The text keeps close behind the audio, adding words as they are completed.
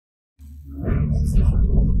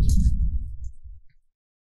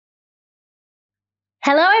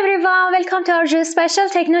Hello everyone, welcome to our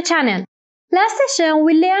GeoSpatial Techno channel. Last session,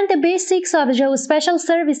 we learned the basics of GeoSpatial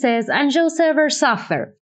services and GeoServer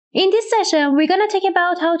software. In this session, we're gonna talk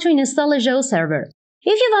about how to install a GeoServer.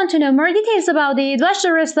 If you want to know more details about it, watch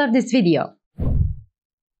the rest of this video.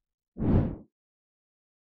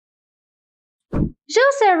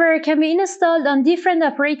 GeoServer can be installed on different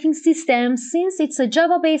operating systems since it's a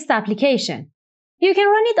Java-based application. You can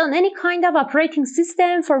run it on any kind of operating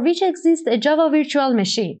system for which exists a Java virtual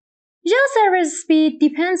machine. GeoServer's speed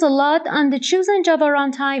depends a lot on the chosen Java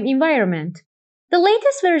runtime environment. The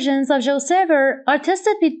latest versions of GeoServer are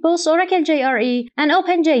tested with both Oracle JRE and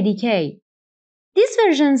OpenJDK. These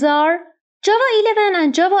versions are Java 11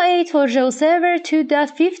 and Java 8 for GeoServer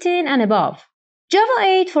 2.15 and above, Java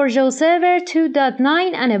 8 for GeoServer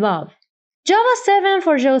 2.9 and above, Java 7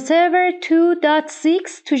 for GeoServer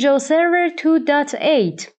 2.6 to GeoServer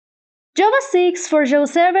 2.8, Java 6 for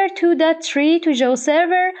GeoServer 2.3 to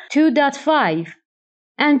GeoServer 2.5,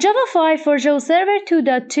 and Java 5 for GeoServer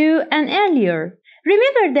 2.2 and earlier.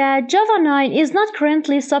 Remember that Java 9 is not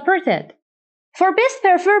currently supported. For best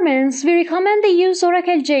performance, we recommend the use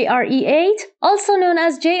Oracle JRE 8, also known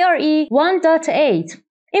as JRE 1.8.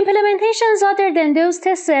 Implementations other than those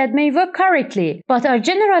tested may work correctly, but are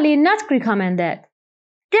generally not recommended.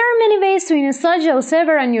 There are many ways to install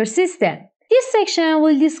GeoServer on your system. This section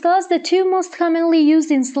will discuss the two most commonly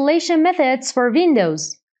used installation methods for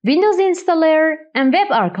Windows: Windows Installer and Web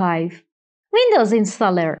Archive. Windows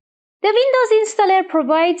Installer. The Windows Installer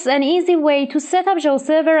provides an easy way to set up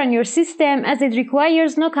GeoServer on your system as it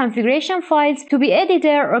requires no configuration files to be edited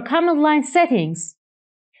or command line settings.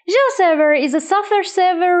 GeoServer is a software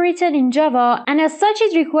server written in Java, and as such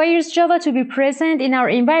it requires Java to be present in our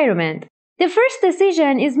environment. The first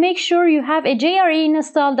decision is make sure you have a JRE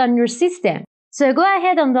installed on your system. So go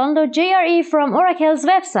ahead and download JRE from Oracle's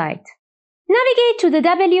website. Navigate to the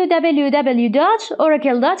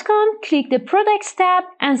www.oracle.com, click the Products tab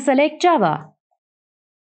and select Java.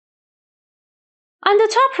 On the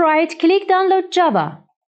top right, click Download Java.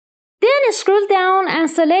 Then scroll down and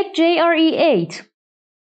select JRE 8.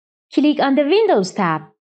 Click on the Windows tab.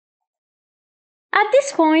 At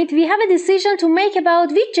this point, we have a decision to make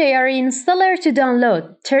about which JRE installer to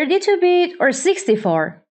download, 32-bit or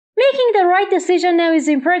 64. Making the right decision now is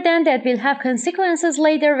important that will have consequences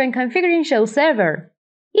later when configuring GeoServer.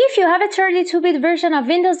 If you have a 32-bit version of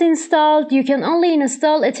Windows installed, you can only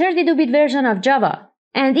install a 32-bit version of Java.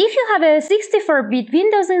 And if you have a 64-bit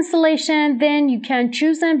Windows installation, then you can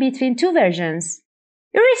choose between two versions.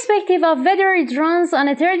 Irrespective of whether it runs on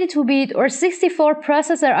a 32-bit or 64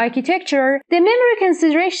 processor architecture, the memory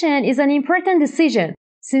consideration is an important decision,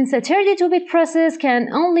 since a 32-bit process can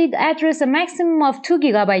only address a maximum of 2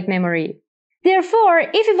 GB memory. Therefore,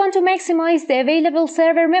 if we want to maximize the available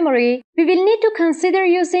server memory, we will need to consider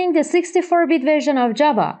using the 64-bit version of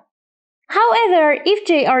Java. However, if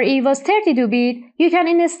JRE was 32-bit, you can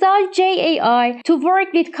install JAI to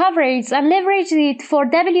work with coverage and leverage it for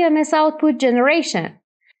WMS output generation.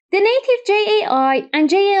 The native JAI and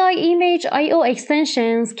JAI image I/O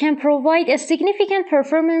extensions can provide a significant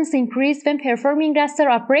performance increase when performing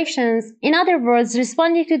raster operations, in other words,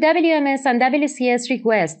 responding to WMS and WCS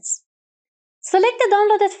requests. Select the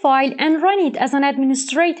downloaded file and run it as an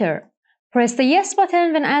administrator. Press the Yes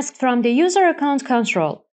button when asked from the User Account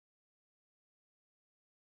Control.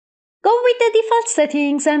 Go with the default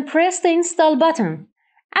settings and press the Install button.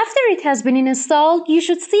 After it has been installed, you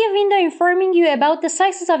should see a window informing you about the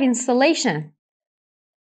sizes of installation.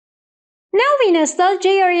 Now we install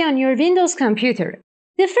JRE on your Windows computer.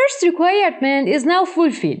 The first requirement is now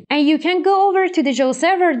fulfilled, and you can go over to the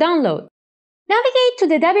GeoServer download. Navigate to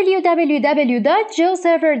the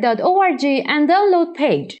www.geoserver.org and download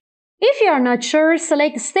page. If you are not sure,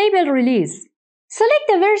 select Stable Release. Select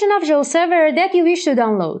the version of GeoServer that you wish to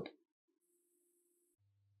download.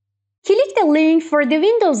 Click the link for the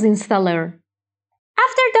Windows installer.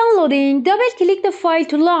 After downloading, double-click the file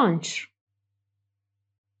to launch.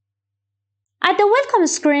 At the welcome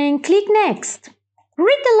screen, click Next.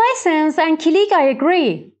 Read the license and click I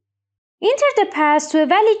agree. Enter the path to a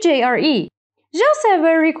valid JRE.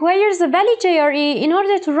 GeoServer requires a valid JRE in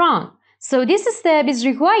order to run, so this step is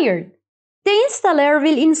required. The installer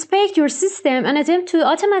will inspect your system and attempt to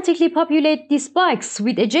automatically populate this box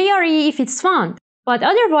with a JRE if it's found. But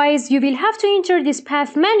otherwise, you will have to enter this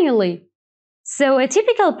path manually. So a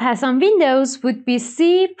typical path on Windows would be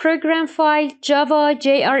C program file Java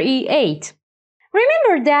JRE 8.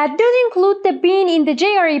 Remember that does include the bin in the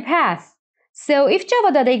JRE path. So if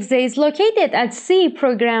java.exe is located at C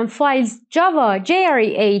program files java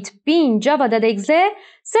jre8 bin java.exe,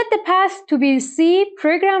 set the path to be C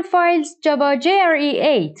program files java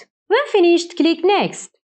jre8. When finished, click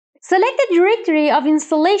Next. Select the directory of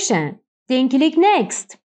installation, then click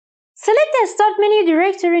Next. Select the Start menu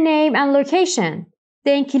directory name and location,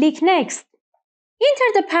 then click Next.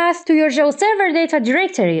 Enter the path to your GeoServer data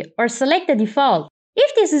directory or select the default.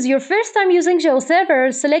 If this is your first time using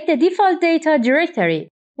GeoServer, select the default data directory.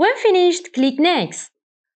 When finished, click Next.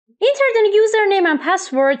 Enter the username and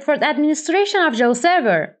password for the administration of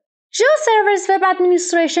GeoServer. GeoServer's web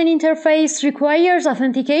administration interface requires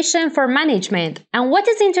authentication for management, and what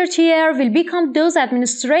is entered here will become those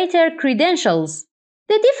administrator credentials.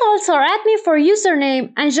 The defaults are admin for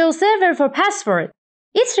username and GeoServer for password.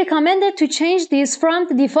 It's recommended to change these from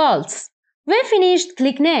the defaults. When finished,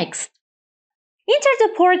 click Next. Enter the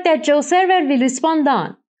port that GeoServer will respond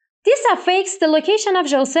on. This affects the location of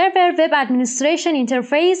GeoServer web administration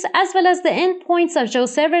interface as well as the endpoints of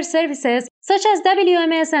GeoServer services such as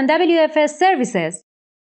WMS and WFS services.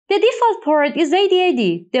 The default port is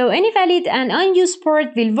 8080, though any valid and unused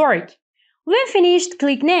port will work. When finished,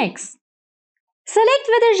 click Next. Select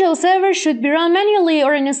whether GeoServer should be run manually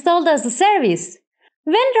or installed as a service.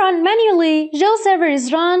 When run manually, GeoServer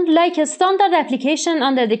is run like a standard application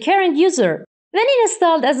under the current user. When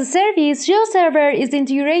installed as a service, GeoServer is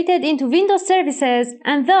integrated into Windows services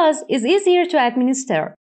and thus is easier to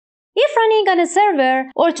administer. If running on a server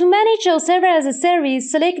or to manage GeoServer as a service,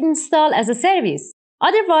 select Install as a service.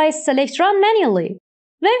 Otherwise, select Run manually.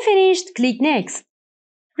 When finished, click Next.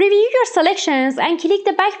 Review your selections and click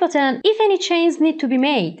the back button if any changes need to be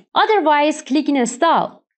made. Otherwise, click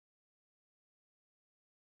Install.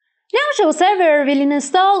 Now GeoServer will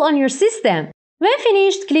install on your system. When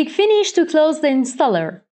finished, click Finish to close the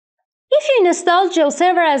installer. If you installed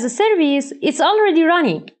GeoServer as a service, it's already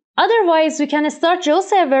running. Otherwise, you can start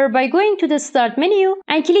GeoServer by going to the Start menu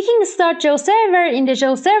and clicking Start GeoServer in the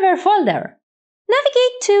GeoServer folder.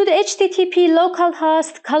 Navigate to the http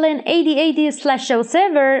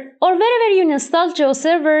localhost:8080/GeoServer or wherever you installed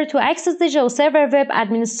GeoServer to access the GeoServer web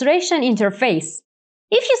administration interface.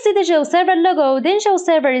 If you see the GeoServer logo, then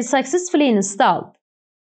GeoServer is successfully installed.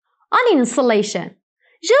 Uninstallation.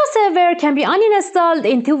 GeoServer can be uninstalled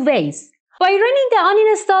in two ways. By running the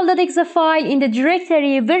uninstall.exe file in the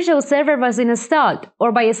directory where GeoServer was installed,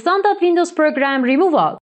 or by a standard Windows program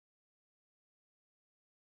removal.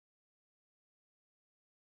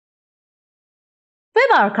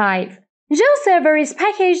 Web Archive. GeoServer is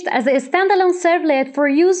packaged as a standalone servlet for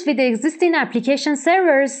use with the existing application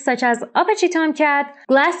servers such as Apache Tomcat,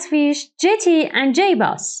 Glassfish, Jetty, and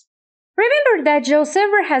JBoss. Remember that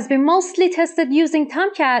GeoServer has been mostly tested using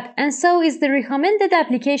Tomcat and so is the recommended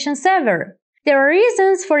application server. There are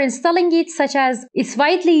reasons for installing it such as it's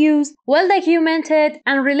widely used, well-documented,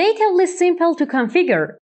 and relatively simple to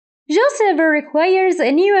configure. GeoServer requires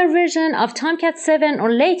a newer version of Tomcat 7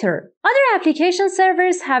 or later. Other application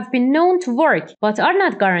servers have been known to work, but are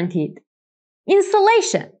not guaranteed.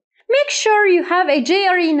 Installation. Make sure you have a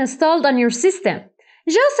JRE installed on your system.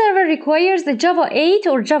 GeoServer requires the Java 8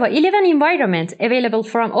 or Java 11 environment available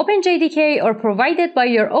from OpenJDK or provided by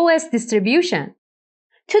your OS distribution.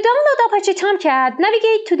 To download Apache Tomcat,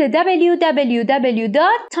 navigate to the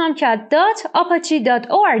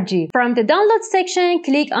www.tomcat.apache.org. From the Download section,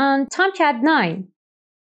 click on Tomcat 9.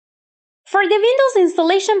 For the Windows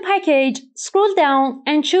installation package, scroll down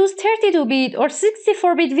and choose 32-bit or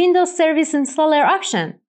 64-bit Windows Service Installer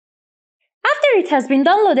option. After it has been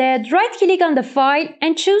downloaded, right-click on the file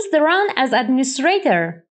and choose the Run as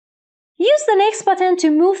Administrator. Use the Next button to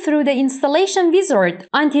move through the installation wizard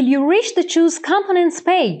until you reach the Choose Components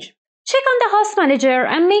page. Check on the Host Manager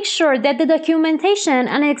and make sure that the documentation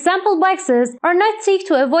and example boxes are not ticked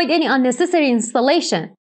to avoid any unnecessary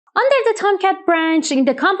installation. Under the Tomcat branch in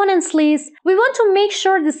the Components list, we want to make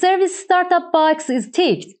sure the Service Startup box is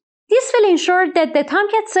ticked. This will ensure that the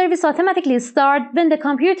Tomcat service automatically starts when the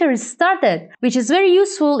computer is started, which is very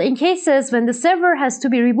useful in cases when the server has to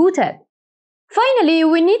be rebooted. Finally,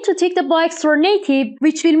 we need to tick the box for native,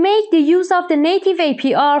 which will make the use of the native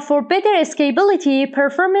APR for better scalability,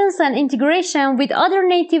 performance, and integration with other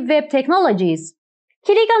native web technologies.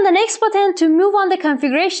 Click on the Next button to move on the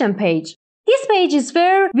configuration page. This page is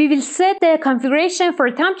where we will set the configuration for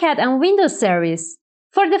Tomcat and Windows Service.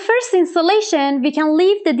 For the first installation, we can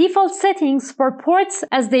leave the default settings for ports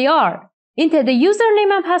as they are. Enter the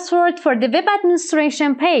username and password for the web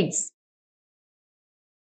administration page.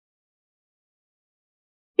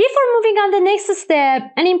 Before moving on the next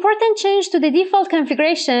step, an important change to the default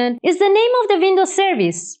configuration is the name of the Windows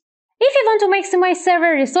service. If we want to maximize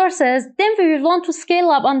server resources, then we will want to scale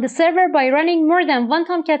up on the server by running more than one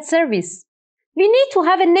Tomcat service. We need to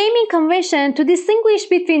have a naming convention to distinguish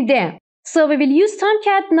between them. So we will use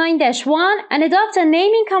Tomcat 9-1 and adopt a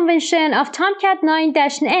naming convention of Tomcat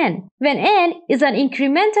 9-n, when n is an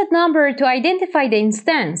incremented number to identify the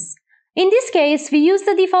instance. In this case, we use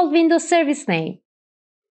the default Windows service name.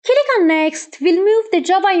 Click on Next will move the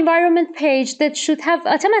Java environment page that should have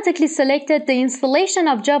automatically selected the installation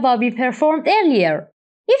of Java we performed earlier.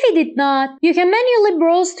 If it did not, you can manually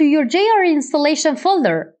browse to your JR installation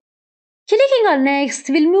folder. Clicking on Next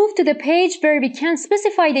will move to the page where we can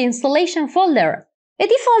specify the installation folder. A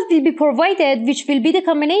default will be provided, which will be the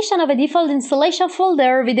combination of a default installation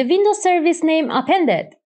folder with a Windows service name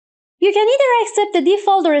appended. You can either accept the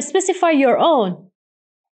default or specify your own.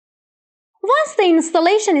 Once the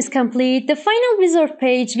installation is complete, the final wizard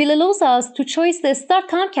page will allow us to choose the Start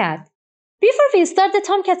Tomcat. Before we start the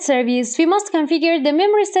Tomcat service, we must configure the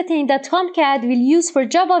memory setting that Tomcat will use for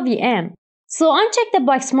Java VM. So uncheck the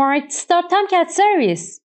box marked Start Tomcat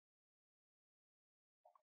service.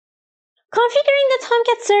 Configuring the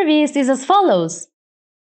Tomcat service is as follows.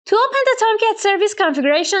 To open the Tomcat service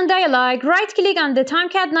configuration dialog, right-click on the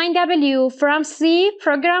Tomcat 9W from C,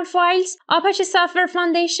 Program Files, Apache Software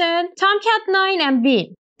Foundation, Tomcat 9 and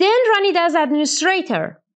bin. Then run it as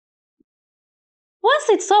administrator. Once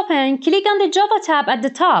it's open, click on the Java tab at the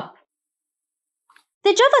top.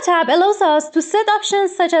 The Java tab allows us to set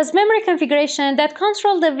options such as memory configuration that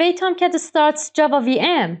control the way Tomcat starts Java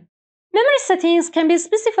VM. Memory settings can be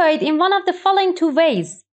specified in one of the following two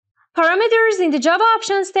ways. Parameters in the Java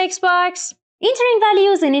Options text box, entering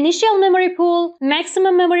values in initial memory pool,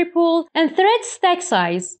 maximum memory pool, and thread stack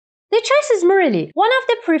size. The choice is merely one of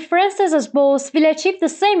the preferences as both will achieve the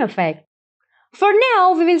same effect. For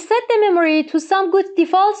now, we will set the memory to some good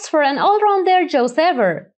defaults for an all-rounder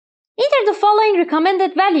GeoServer. Enter the following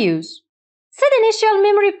recommended values. Set initial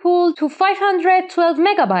memory pool to 512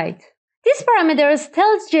 MB. This parameter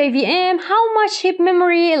tells JVM how much heap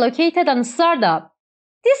memory allocated on startup.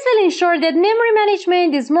 This will ensure that memory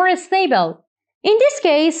management is more stable. In this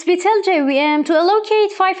case, we tell JVM to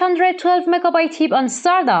allocate 512 MB heap on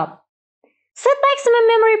startup. Set maximum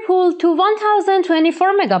memory pool to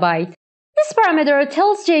 1024 MB. This parameter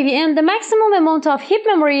tells JVM the maximum amount of heap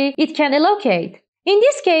memory it can allocate. In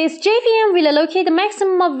this case, JVM will allocate a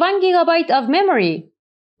maximum of 1 GB of memory.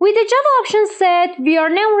 With the Java options set, we are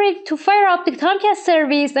now ready to fire up the Tomcat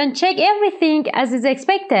service and check everything as is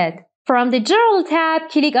expected. From the General tab,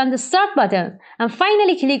 click on the Start button and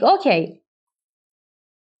finally click OK.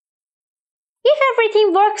 If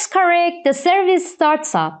everything works correct, the service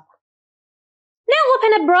starts up. Now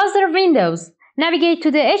open a browser windows. Navigate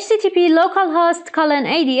to the http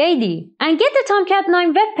localhost:8080 and get the Tomcat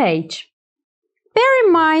 9 web page. Bear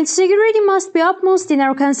in mind, security must be upmost in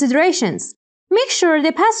our considerations. Make sure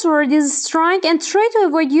the password is strong and try to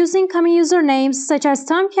avoid using common usernames such as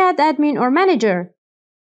Tomcat admin or manager.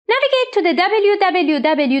 Navigate to the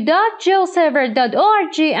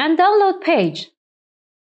www.geoserver.org and download page.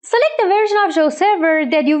 Select the version of GeoServer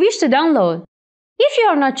that you wish to download. If you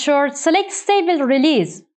are not sure, select Stable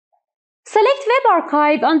Release. Select Web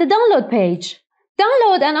Archive on the download page.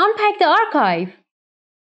 Download and unpack the archive.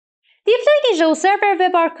 Deploy the GeoServer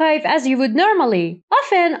web archive as you would normally.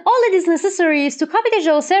 Often, all it is necessary is to copy the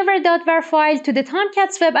geoserver.var file to the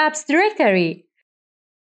Tomcat's web apps directory.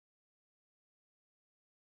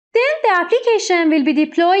 Then the application will be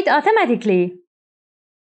deployed automatically.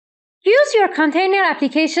 Use your container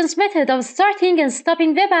applications method of starting and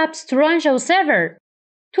stopping web apps to run GeoServer.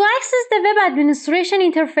 To access the web administration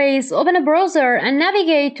interface, open a browser and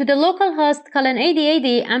navigate to the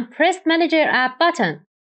localhost:8080 and press Manager App button.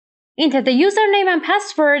 Enter the username and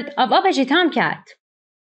password of Apache Tomcat.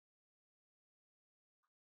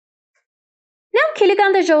 Now click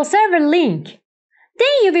on the GeoServer link. Then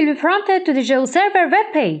you will be prompted to the GeoServer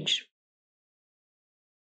web page.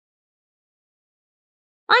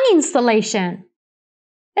 Uninstallation.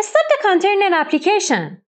 Stop the container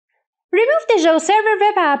application. Remove the GeoServer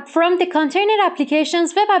web app from the container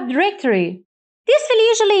application's web app directory. This will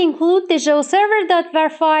usually include the geoserver.var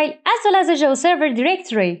file as well as the GeoServer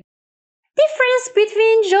directory. Difference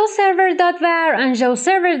between geoserver.var and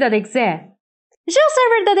geoserver.exe.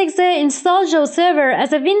 GeoServer.exe installs GeoServer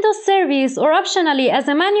as a Windows service or optionally as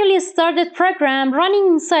a manually started program running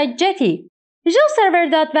inside Jetty.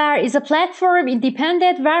 GeoServer.var is a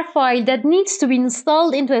platform-independent var file that needs to be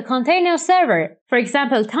installed into a container server, for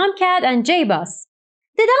example Tomcat and JBoss.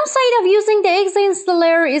 The downside of using the exe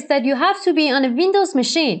installer is that you have to be on a Windows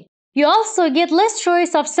machine. You also get less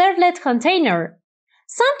choice of servlet container.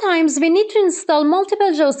 Sometimes we need to install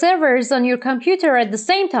multiple GeoServers on your computer at the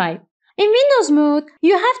same time. In Windows mode,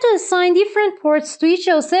 you have to assign different ports to each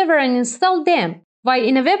GeoServer and install them. While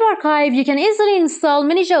in a web archive, you can easily install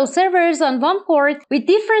many GeoServers on one port with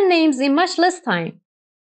different names in much less time.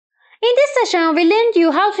 In this session, we learned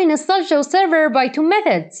you how to install GeoServer by two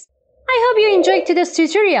methods. I hope you enjoyed today's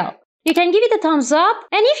tutorial. You can give it a thumbs up,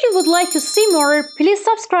 and if you would like to see more, please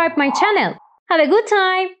subscribe my channel. Have a good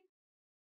time!